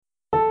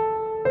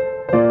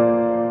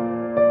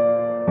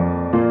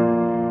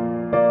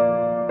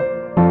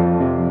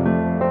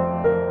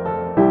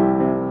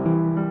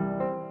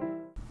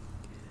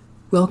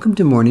Welcome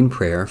to morning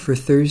prayer for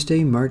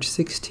Thursday, March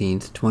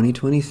 16th,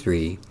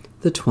 2023,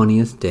 the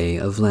 20th day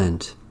of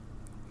Lent.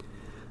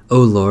 O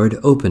Lord,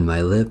 open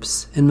my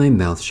lips, and my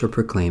mouth shall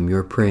proclaim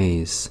your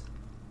praise.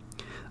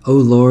 O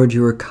Lord,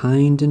 you are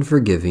kind and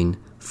forgiving,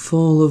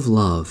 full of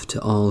love to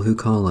all who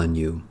call on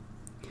you.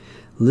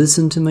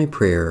 Listen to my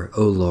prayer,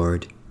 O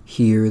Lord,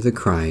 hear the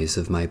cries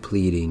of my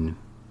pleading.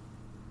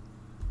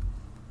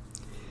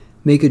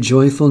 Make a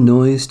joyful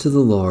noise to the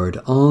Lord,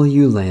 all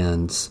you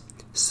lands.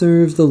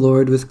 Serve the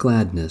Lord with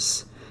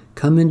gladness.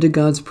 Come into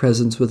God's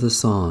presence with a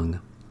song.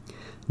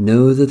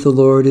 Know that the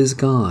Lord is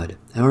God,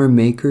 our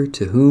Maker,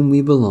 to whom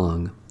we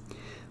belong.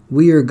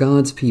 We are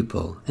God's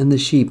people and the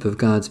sheep of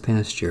God's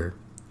pasture.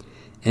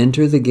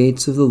 Enter the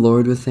gates of the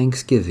Lord with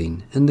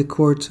thanksgiving and the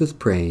courts with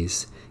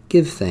praise.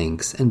 Give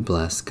thanks and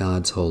bless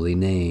God's holy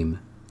name.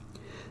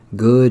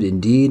 Good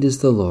indeed is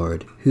the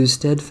Lord, whose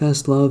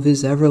steadfast love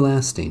is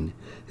everlasting,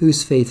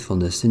 whose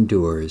faithfulness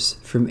endures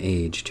from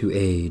age to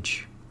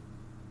age.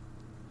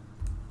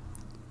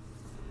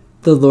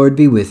 The Lord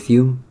be with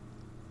you.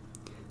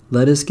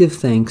 Let us give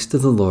thanks to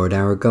the Lord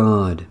our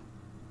God.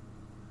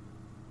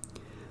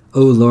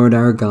 O Lord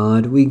our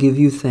God, we give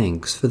you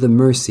thanks for the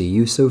mercy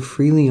you so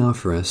freely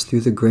offer us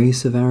through the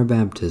grace of our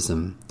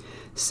baptism,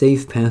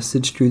 safe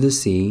passage through the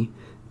sea,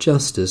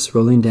 justice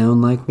rolling down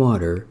like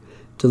water,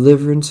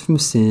 deliverance from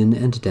sin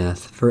and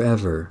death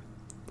forever.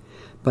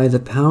 By the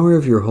power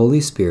of your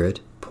Holy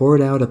Spirit,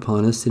 poured out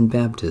upon us in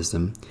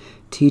baptism,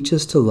 teach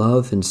us to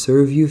love and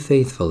serve you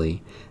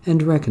faithfully,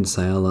 and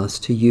reconcile us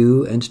to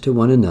you and to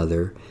one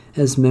another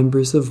as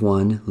members of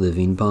one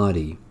living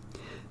body.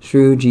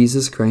 Through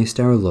Jesus Christ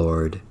our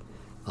Lord.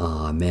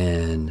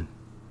 Amen.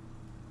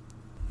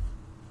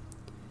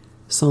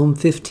 Psalm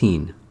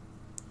 15.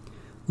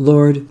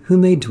 Lord, who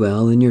may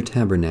dwell in your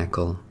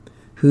tabernacle?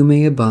 Who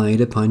may abide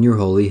upon your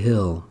holy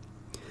hill?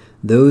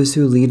 Those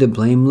who lead a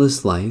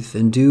blameless life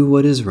and do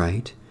what is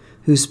right,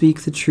 who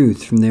speak the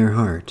truth from their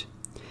heart.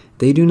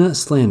 They do not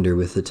slander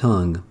with the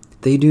tongue.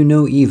 They do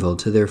no evil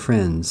to their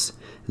friends.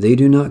 They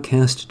do not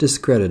cast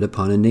discredit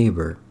upon a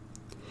neighbor.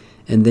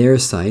 In their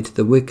sight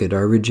the wicked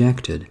are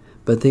rejected,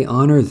 but they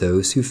honor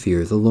those who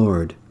fear the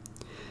Lord.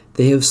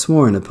 They have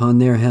sworn upon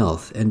their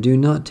health and do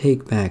not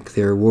take back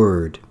their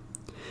word.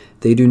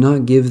 They do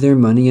not give their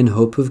money in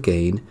hope of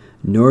gain,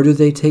 nor do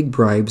they take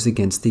bribes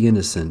against the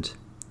innocent.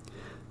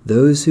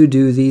 Those who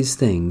do these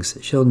things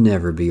shall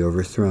never be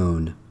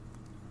overthrown.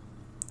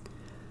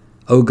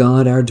 O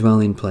God, our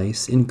dwelling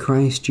place, in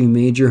Christ you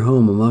made your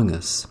home among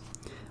us.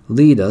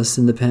 Lead us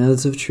in the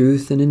paths of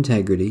truth and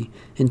integrity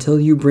until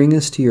you bring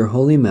us to your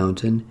holy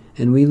mountain,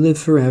 and we live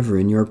forever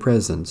in your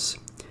presence.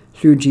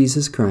 Through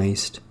Jesus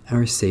Christ,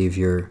 our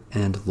Savior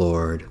and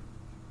Lord.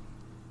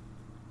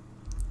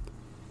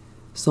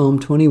 Psalm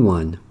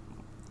 21.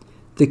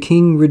 The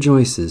King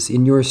rejoices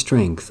in your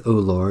strength, O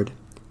Lord.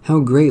 How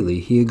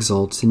greatly he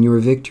exults in your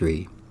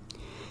victory.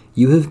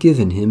 You have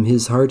given him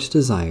his heart's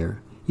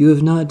desire. You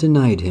have not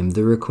denied him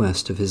the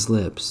request of his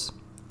lips.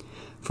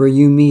 For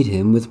you meet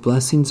him with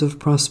blessings of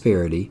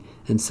prosperity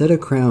and set a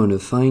crown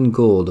of fine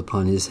gold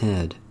upon his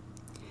head.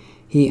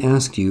 He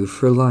asked you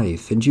for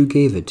life, and you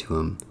gave it to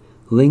him,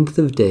 length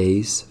of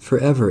days,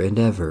 forever and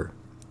ever.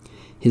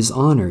 His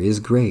honor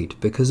is great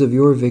because of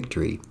your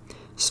victory.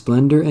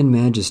 Splendor and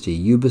majesty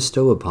you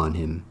bestow upon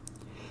him.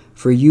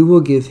 For you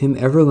will give him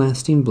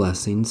everlasting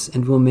blessings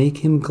and will make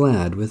him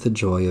glad with the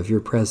joy of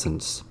your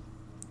presence.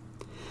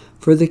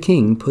 For the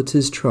king puts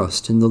his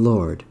trust in the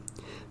Lord.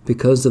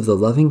 Because of the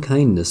loving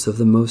kindness of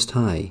the Most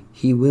High,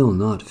 he will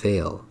not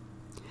fail.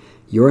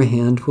 Your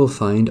hand will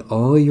find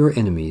all your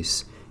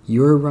enemies.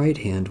 Your right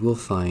hand will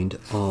find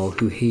all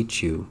who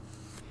hate you.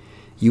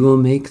 You will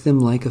make them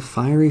like a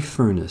fiery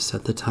furnace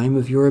at the time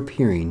of your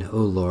appearing, O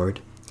Lord.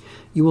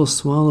 You will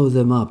swallow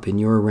them up in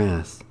your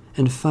wrath,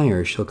 and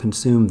fire shall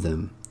consume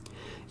them.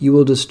 You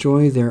will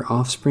destroy their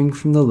offspring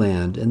from the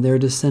land and their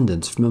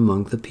descendants from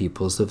among the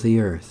peoples of the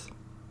earth.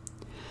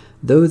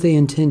 Though they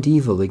intend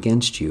evil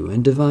against you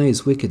and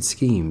devise wicked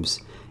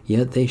schemes,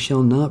 yet they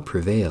shall not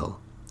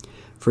prevail.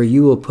 For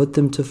you will put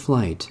them to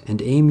flight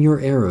and aim your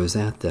arrows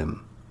at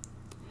them.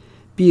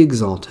 Be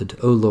exalted,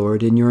 O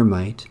Lord, in your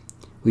might.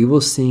 We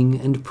will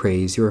sing and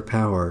praise your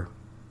power.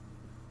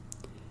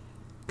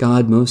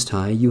 God Most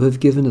High, you have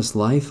given us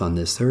life on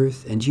this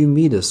earth, and you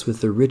meet us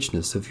with the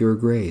richness of your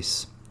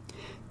grace.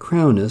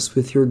 Crown us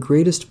with your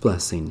greatest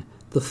blessing,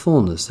 the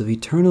fullness of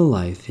eternal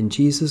life in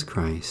Jesus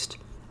Christ,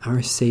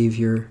 our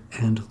Savior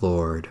and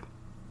Lord.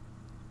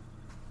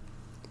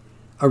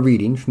 A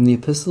reading from the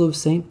Epistle of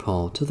St.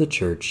 Paul to the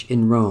Church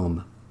in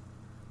Rome.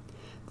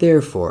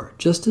 Therefore,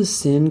 just as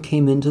sin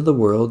came into the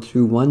world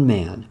through one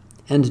man,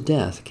 and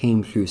death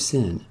came through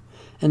sin,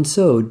 and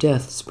so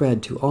death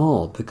spread to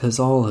all because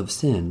all have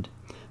sinned.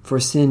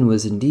 For sin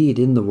was indeed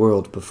in the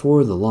world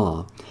before the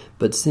law,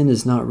 but sin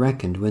is not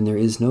reckoned when there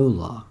is no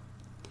law.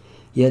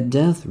 Yet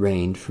death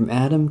reigned from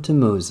Adam to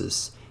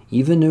Moses,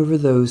 even over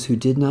those who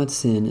did not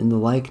sin in the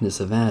likeness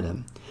of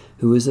Adam,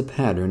 who is a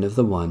pattern of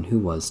the one who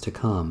was to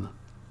come.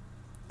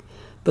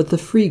 But the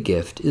free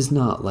gift is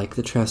not like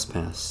the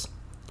trespass.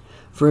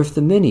 For if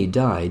the many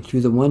died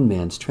through the one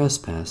man's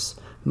trespass,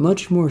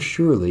 much more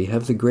surely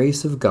have the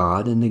grace of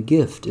God and the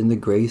gift in the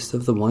grace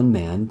of the one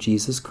man,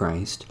 Jesus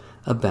Christ,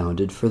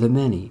 abounded for the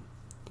many.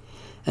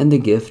 And the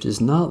gift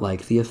is not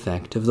like the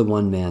effect of the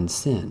one man's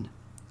sin.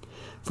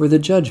 For the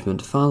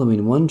judgment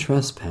following one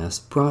trespass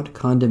brought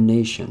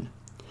condemnation,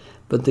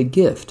 but the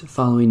gift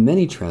following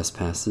many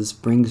trespasses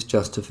brings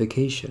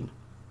justification.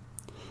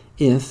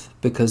 If,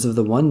 because of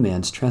the one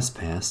man's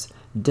trespass,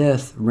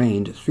 death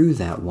reigned through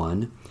that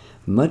one,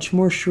 much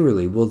more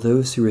surely will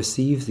those who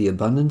receive the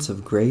abundance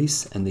of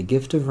grace and the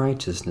gift of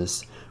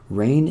righteousness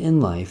reign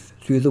in life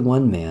through the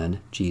one man,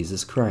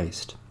 Jesus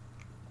Christ.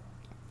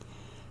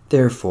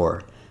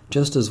 Therefore,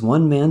 just as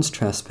one man's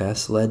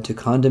trespass led to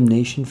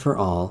condemnation for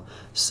all,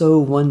 so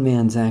one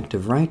man's act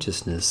of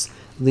righteousness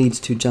leads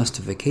to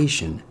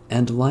justification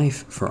and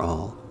life for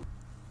all.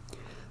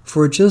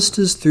 For just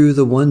as through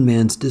the one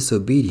man's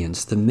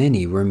disobedience the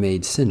many were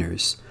made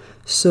sinners,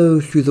 so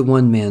through the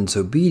one man's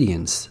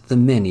obedience the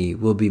many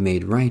will be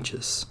made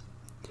righteous.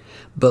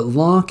 But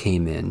law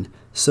came in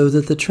so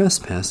that the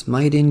trespass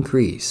might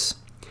increase.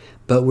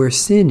 But where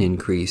sin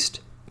increased,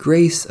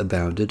 grace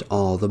abounded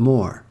all the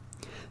more,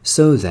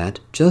 so that,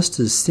 just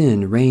as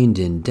sin reigned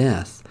in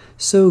death,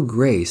 so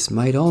grace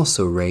might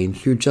also reign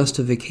through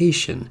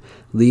justification,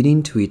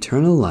 leading to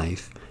eternal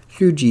life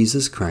through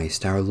Jesus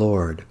Christ our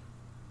Lord.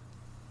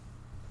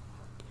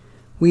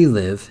 We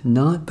live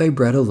not by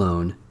bread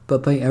alone,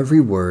 but by every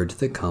word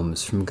that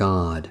comes from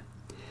God.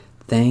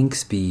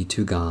 Thanks be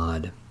to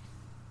God.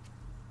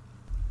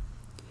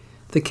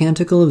 The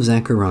Canticle of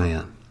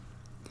Zechariah.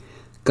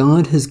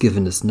 God has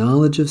given us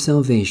knowledge of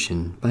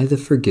salvation by the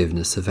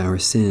forgiveness of our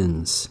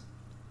sins.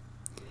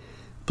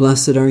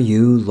 Blessed are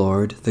you,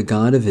 Lord, the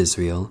God of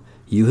Israel.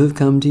 You have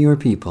come to your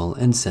people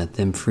and set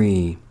them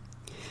free.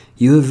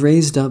 You have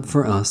raised up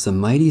for us a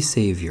mighty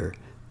Savior,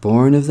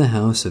 born of the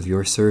house of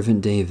your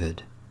servant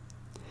David.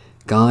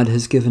 God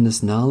has given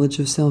us knowledge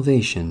of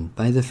salvation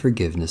by the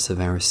forgiveness of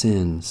our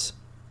sins.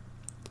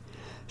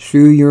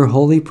 Through your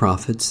holy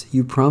prophets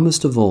you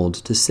promised of old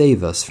to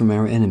save us from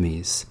our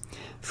enemies,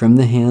 from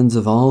the hands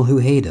of all who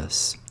hate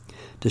us,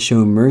 to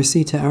show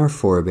mercy to our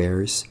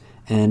forebears,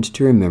 and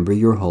to remember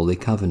your holy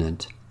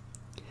covenant.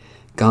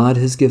 God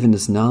has given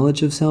us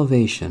knowledge of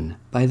salvation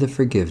by the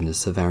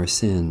forgiveness of our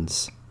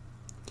sins.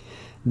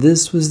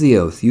 This was the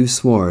oath you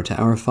swore to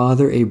our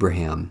father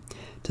Abraham,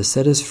 to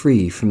set us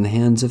free from the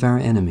hands of our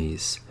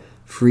enemies,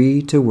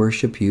 free to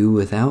worship you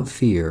without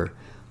fear,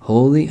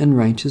 holy and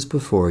righteous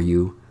before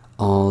you,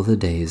 all the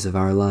days of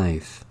our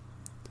life.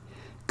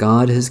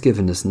 God has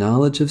given us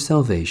knowledge of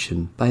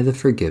salvation by the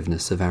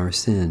forgiveness of our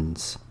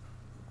sins.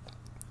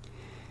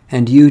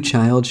 And you,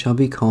 child, shall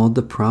be called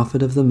the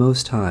prophet of the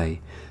Most High,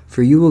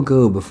 for you will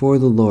go before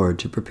the Lord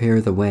to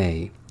prepare the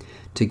way,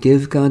 to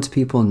give God's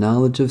people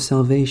knowledge of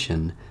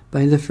salvation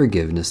by the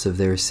forgiveness of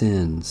their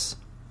sins.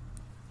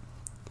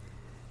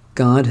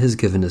 God has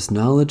given us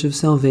knowledge of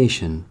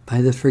salvation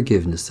by the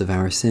forgiveness of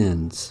our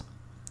sins.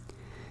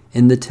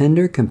 In the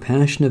tender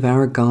compassion of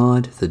our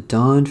God, the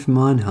dawn from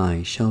on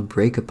high shall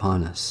break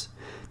upon us,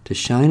 to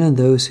shine on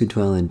those who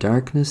dwell in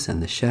darkness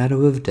and the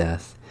shadow of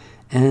death,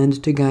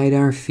 and to guide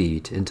our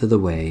feet into the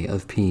way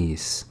of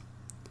peace.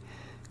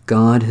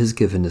 God has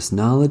given us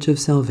knowledge of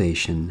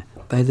salvation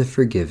by the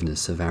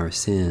forgiveness of our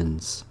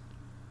sins.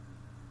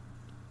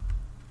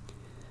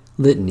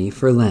 Litany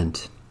for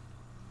Lent.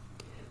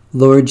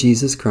 Lord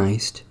Jesus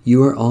Christ,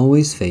 you are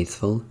always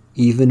faithful,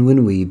 even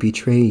when we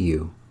betray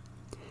you.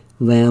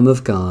 Lamb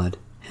of God,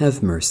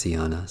 have mercy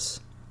on us.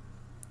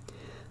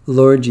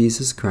 Lord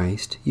Jesus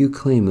Christ, you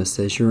claim us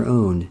as your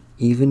own,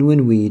 even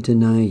when we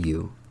deny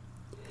you.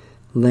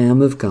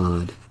 Lamb of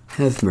God,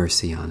 have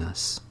mercy on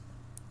us.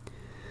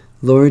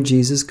 Lord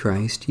Jesus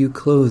Christ, you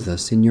clothe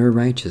us in your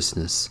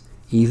righteousness,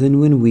 even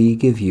when we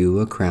give you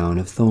a crown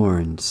of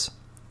thorns.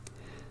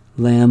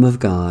 Lamb of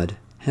God,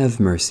 have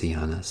mercy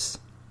on us.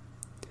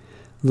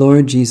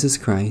 Lord Jesus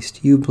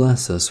Christ, you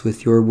bless us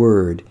with your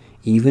word,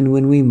 even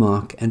when we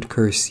mock and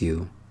curse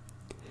you.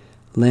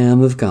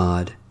 Lamb of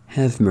God,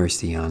 have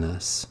mercy on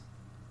us.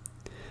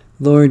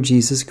 Lord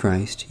Jesus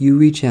Christ, you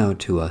reach out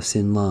to us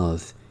in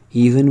love,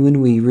 even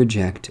when we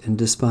reject and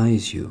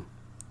despise you.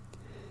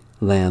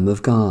 Lamb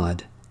of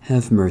God,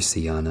 have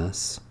mercy on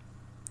us.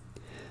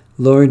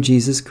 Lord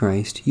Jesus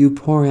Christ, you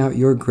pour out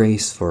your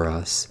grace for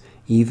us,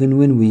 even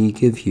when we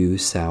give you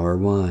sour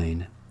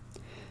wine.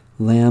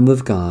 Lamb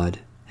of God,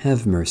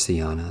 have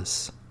mercy on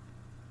us.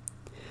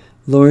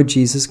 Lord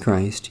Jesus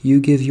Christ, you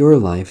give your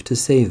life to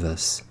save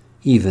us,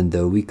 even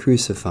though we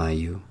crucify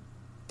you.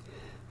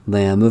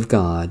 Lamb of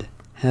God,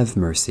 have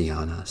mercy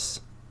on us.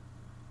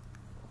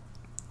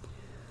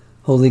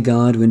 Holy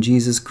God, when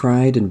Jesus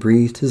cried and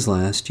breathed his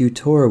last, you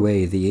tore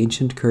away the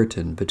ancient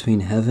curtain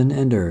between heaven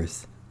and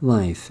earth,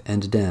 life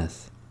and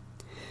death.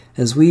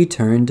 As we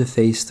turn to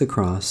face the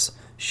cross,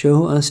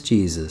 show us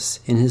Jesus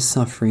in his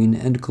suffering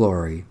and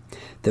glory,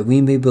 that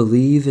we may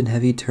believe and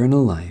have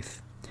eternal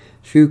life.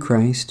 Through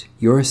Christ,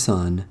 your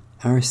Son,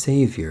 our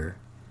Savior.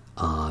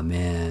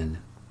 Amen.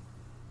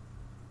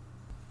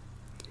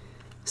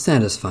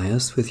 Satisfy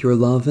us with your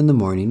love in the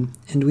morning,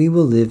 and we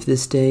will live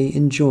this day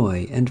in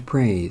joy and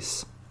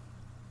praise.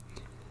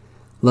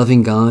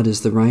 Loving God, as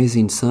the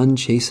rising sun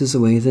chases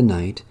away the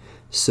night,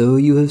 so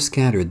you have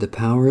scattered the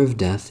power of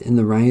death in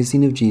the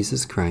rising of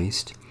Jesus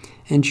Christ,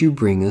 and you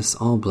bring us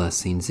all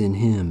blessings in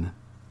him.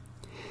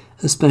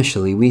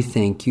 Especially we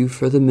thank you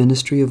for the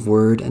ministry of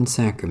word and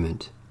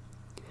sacrament,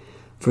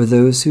 for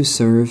those who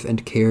serve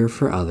and care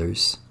for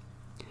others,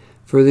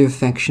 for the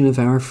affection of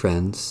our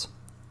friends,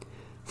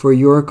 for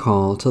your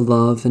call to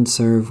love and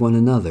serve one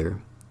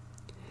another,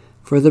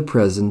 for the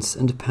presence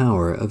and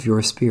power of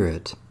your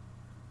Spirit.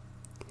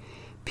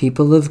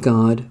 People of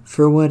God,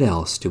 for what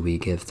else do we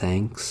give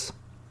thanks?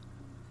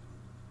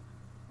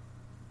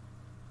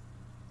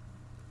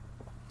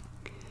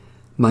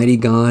 Mighty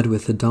God,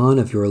 with the dawn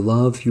of your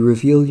love, you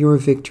reveal your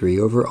victory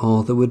over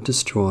all that would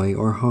destroy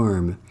or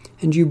harm,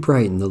 and you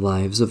brighten the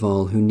lives of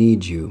all who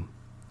need you.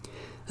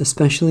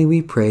 Especially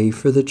we pray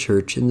for the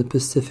Church in the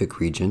Pacific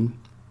region,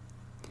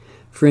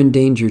 for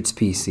endangered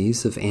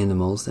species of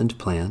animals and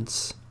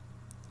plants,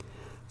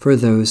 for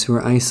those who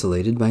are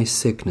isolated by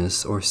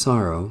sickness or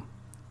sorrow,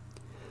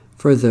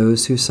 for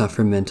those who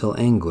suffer mental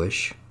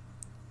anguish,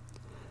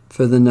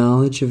 for the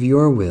knowledge of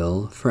your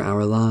will for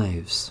our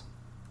lives.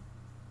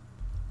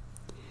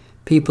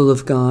 People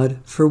of God,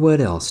 for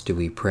what else do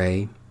we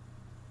pray?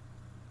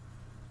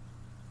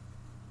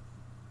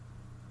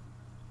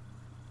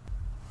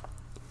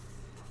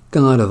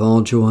 God of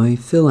all joy,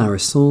 fill our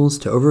souls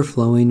to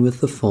overflowing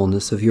with the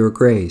fullness of your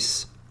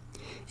grace.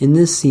 In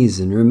this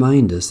season,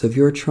 remind us of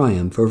your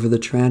triumph over the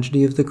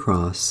tragedy of the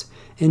cross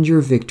and your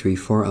victory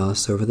for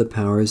us over the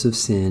powers of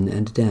sin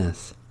and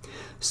death,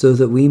 so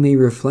that we may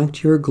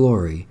reflect your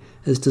glory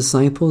as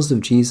disciples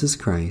of Jesus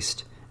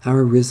Christ,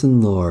 our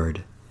risen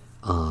Lord.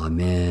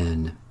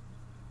 Amen.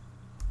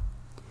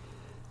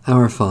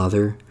 Our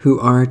Father, who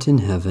art in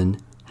heaven,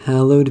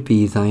 hallowed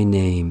be thy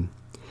name.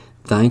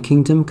 Thy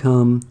kingdom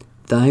come,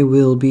 thy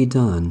will be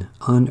done,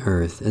 on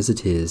earth as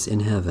it is in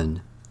heaven.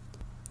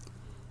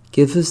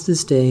 Give us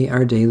this day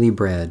our daily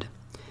bread,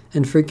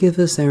 and forgive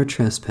us our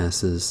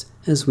trespasses,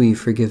 as we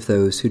forgive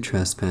those who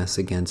trespass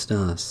against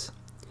us.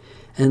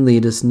 And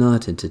lead us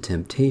not into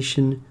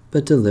temptation,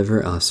 but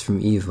deliver us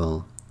from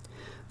evil.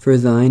 For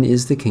thine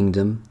is the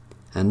kingdom,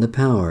 and the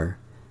power,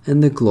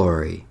 and the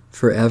glory,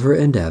 forever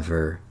and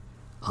ever.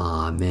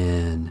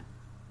 Amen.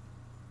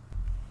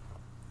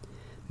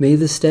 May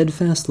the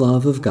steadfast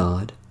love of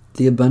God,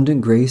 the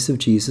abundant grace of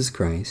Jesus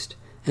Christ,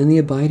 and the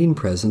abiding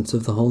presence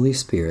of the Holy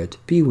Spirit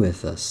be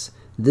with us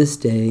this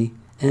day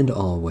and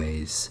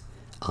always.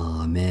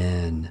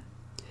 Amen.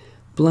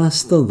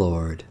 Bless the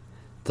Lord.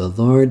 The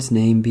Lord's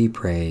name be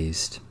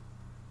praised.